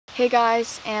Hey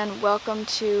guys, and welcome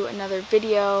to another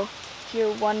video. If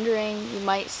you're wondering, you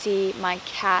might see my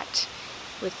cat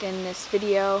within this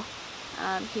video.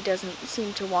 He doesn't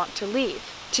seem to want to leave.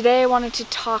 Today I wanted to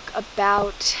talk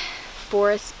about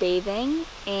forest bathing,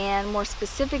 and more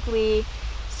specifically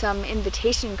some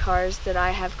invitation cards that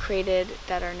I have created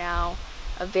that are now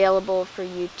available for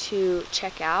you to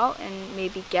check out and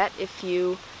maybe get if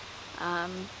you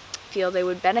feel they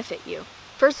would benefit you.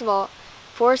 First of all,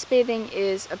 forest bathing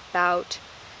is about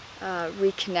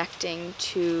reconnecting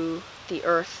to the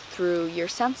earth through your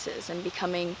senses and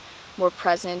becoming more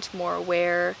present, more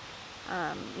aware,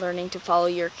 learning to follow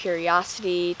your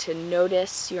curiosity, to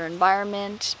notice your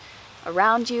environment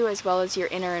around you as well as your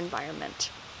inner environment.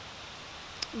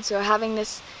 And so having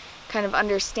this kind of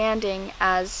understanding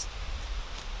as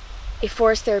a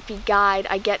forest therapy guide,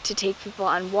 I get to take people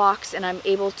on walks and I'm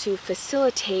able to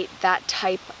facilitate that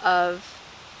type of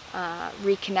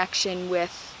reconnection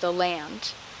with the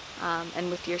land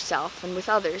and with yourself and with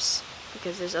others,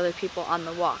 because there's other people on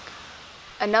the walk.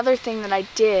 Another thing that I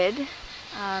did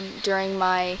during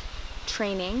my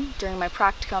training, during my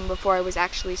practicum before I was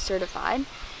actually certified,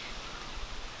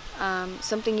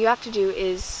 something you have to do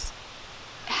is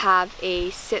have a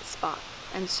sit spot.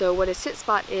 And so what a sit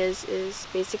spot is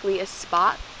basically a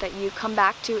spot that you come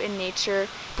back to in nature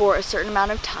for a certain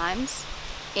amount of times,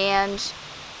 and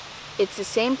it's the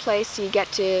same place, so you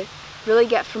get to really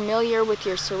get familiar with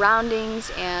your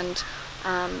surroundings, and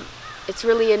it's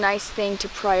really a nice thing to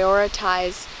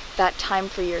prioritize that time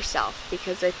for yourself,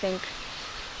 because I think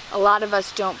a lot of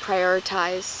us don't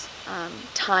prioritize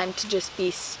time to just be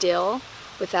still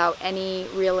without any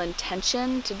real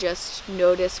intention, to just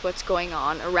notice what's going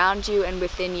on around you and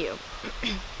within you.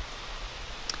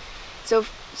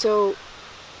 So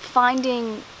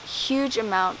finding huge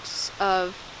amounts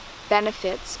of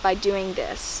benefits by doing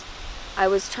this, I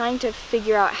was trying to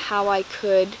figure out how I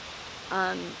could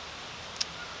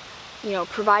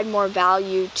provide more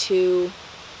value to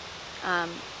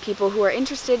people who are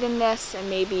interested in this and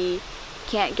maybe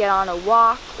can't get on a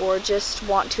walk or just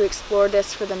want to explore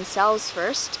this for themselves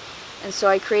first. And so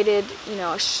I created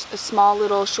a small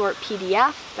little short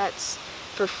PDF that's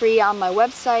for free on my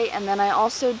website, and then I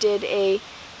also did a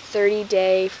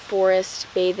 30-day forest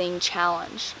bathing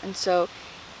challenge. And so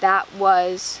that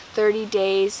was 30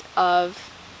 days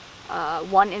of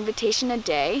one invitation a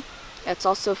day. That's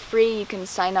also free. You can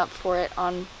sign up for it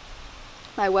on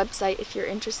my website if you're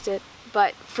interested.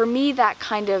 But for me, that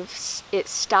kind of, it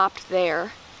stopped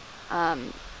there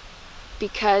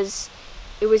because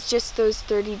it was just those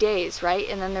 30 days, right?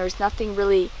 And then there was nothing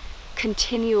really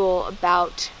continual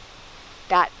about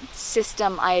that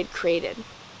system I had created.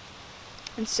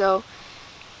 And so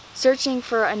searching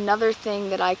for another thing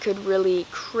that I could really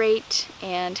create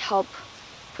and help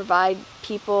provide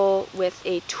people with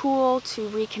a tool to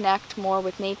reconnect more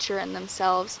with nature and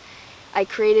themselves, I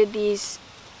created these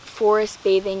forest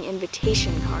bathing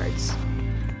invitation cards.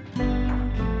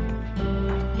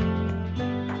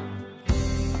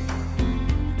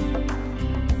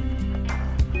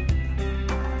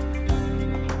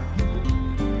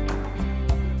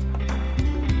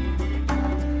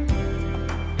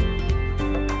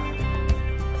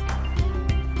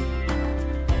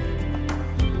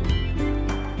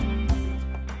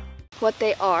 What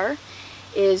they are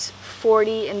is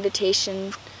 40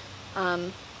 invitation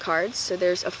cards. So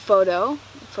there's a photo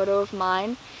of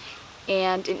mine,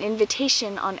 and an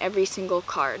invitation on every single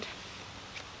card.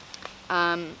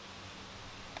 Right?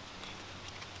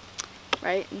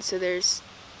 And so there's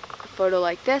a photo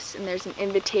like this, and there's an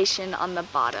invitation on the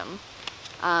bottom.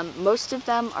 Most of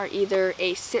them are either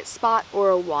a sit spot or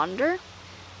a wander.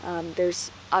 There's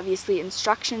obviously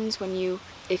instructions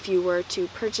if you were to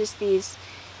purchase these.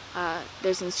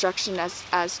 There's instruction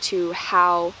as to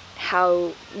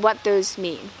what those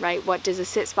mean, right? What does a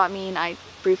sit spot mean? I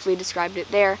briefly described it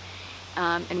there,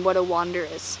 and what a wander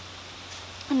is.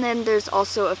 And then there's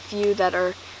also a few that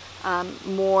are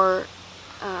more,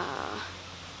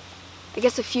 I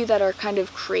guess a few that are kind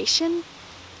of creation,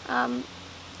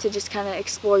 to just kind of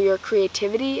explore your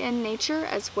creativity in nature,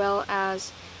 as well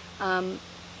as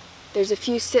there's a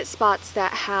few sit spots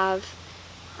that have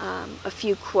a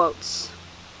few quotes.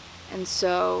 And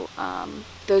so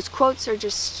those quotes are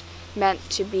just meant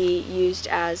to be used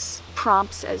as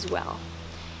prompts as well.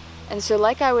 And so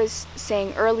like I was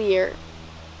saying earlier,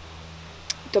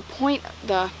 one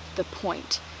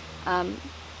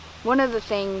of the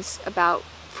things about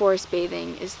forest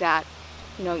bathing is that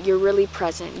you're really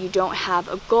present. You don't have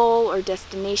a goal or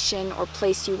destination or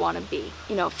place you want to be.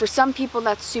 For some people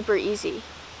that's super easy.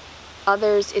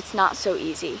 Others it's not so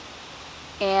easy.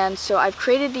 And so I've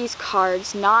created these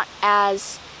cards not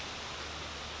as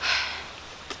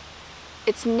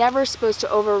it's never supposed to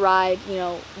override, you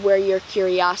know, where your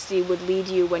curiosity would lead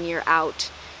you when you're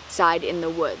outside in the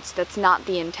woods. That's not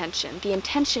the intention. The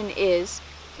intention is,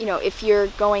 you know, if you're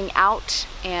going out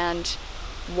and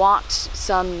want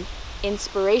some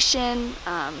inspiration,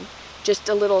 just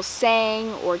a little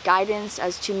saying or guidance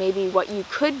as to maybe what you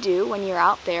could do when you're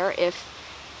out there if,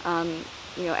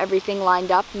 you know, everything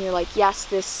lined up and you're like, yes,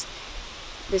 this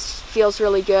feels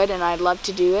really good and I'd love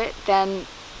to do it, then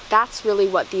that's really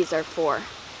what these are for.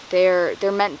 They're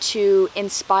meant to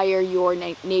inspire your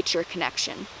nature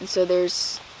connection. And so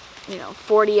there's, you know,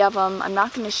 40 of them. I'm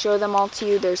not going to show them all to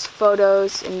you. There's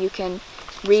photos, and you can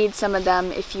read some of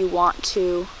them if you want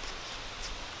to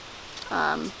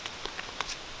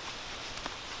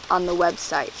on the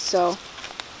website. So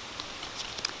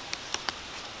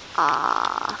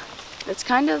that's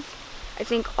kind of, I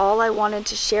think, all I wanted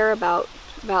to share about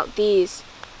these.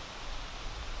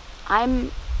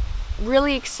 I'm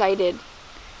really excited.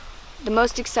 The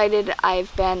most excited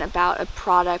I've been about a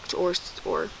product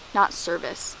or not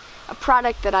service, a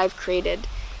product that I've created,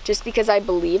 just because I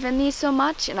believe in these so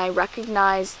much and I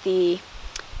recognize the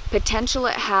potential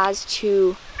it has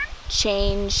to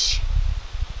change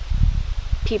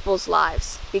people's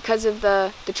lives. Because of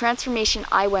the transformation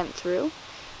I went through,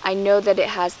 I know that it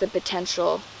has the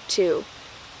potential to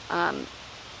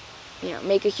you know,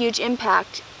 make a huge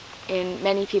impact in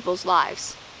many people's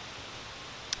lives.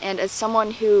 And as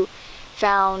someone who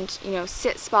found, you know,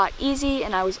 Sit Spot easy,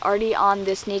 and I was already on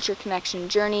this nature connection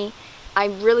journey, I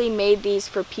really made these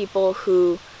for people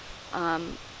who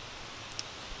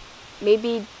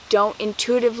maybe don't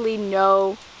intuitively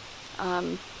know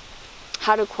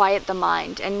how to quiet the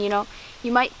mind. And, you know,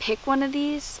 you might pick one of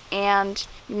these and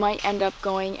you might end up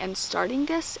going and starting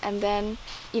this, and then,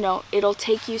 you know, it'll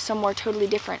take you somewhere totally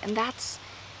different. And that's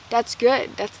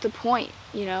good. That's the point.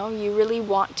 You know, you really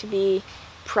want to be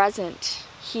present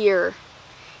here,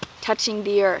 touching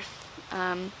the earth,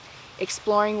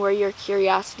 exploring where your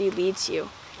curiosity leads you.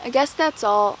 I guess that's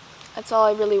all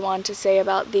I really want to say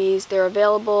about these. They're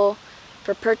available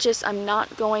for purchase. I'm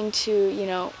not going to, you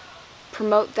know,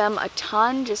 promote them a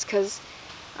ton, just because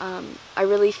I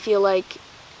really feel like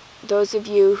those of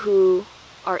you who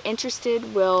are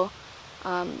interested will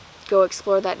go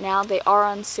explore that now. They are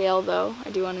on sale though,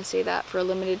 I do want to say that, for a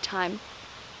limited time.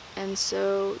 And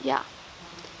so yeah,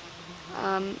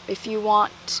 if you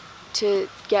want to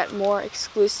get more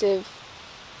exclusive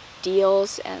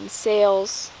deals and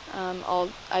sales,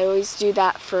 I always do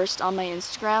that first on my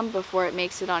Instagram before it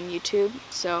makes it on YouTube.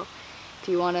 So if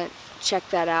you want to check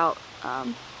that out,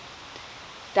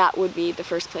 that would be the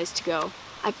first place to go.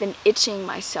 I've been itching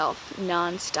myself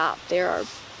non-stop. There are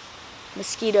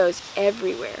mosquitoes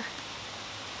everywhere.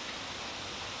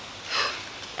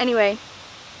 Anyway,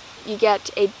 you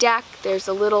get a deck. There's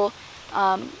a little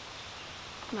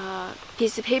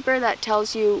piece of paper that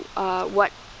tells you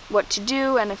what to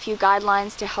do and a few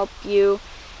guidelines to help you.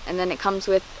 And then it comes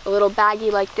with a little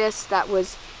baggie like this that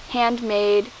was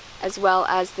handmade, as well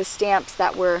as the stamps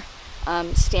that were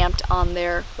stamped on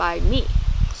there by me.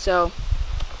 So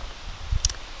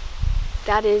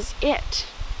that is it.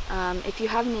 If you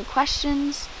have any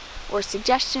questions or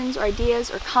suggestions or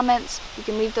ideas or comments, you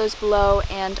can leave those below,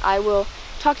 and I will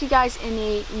talk to you guys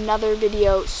in another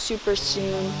video super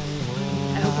soon.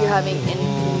 I hope you're having an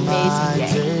amazing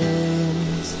day.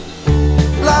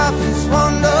 Life is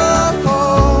wonderful.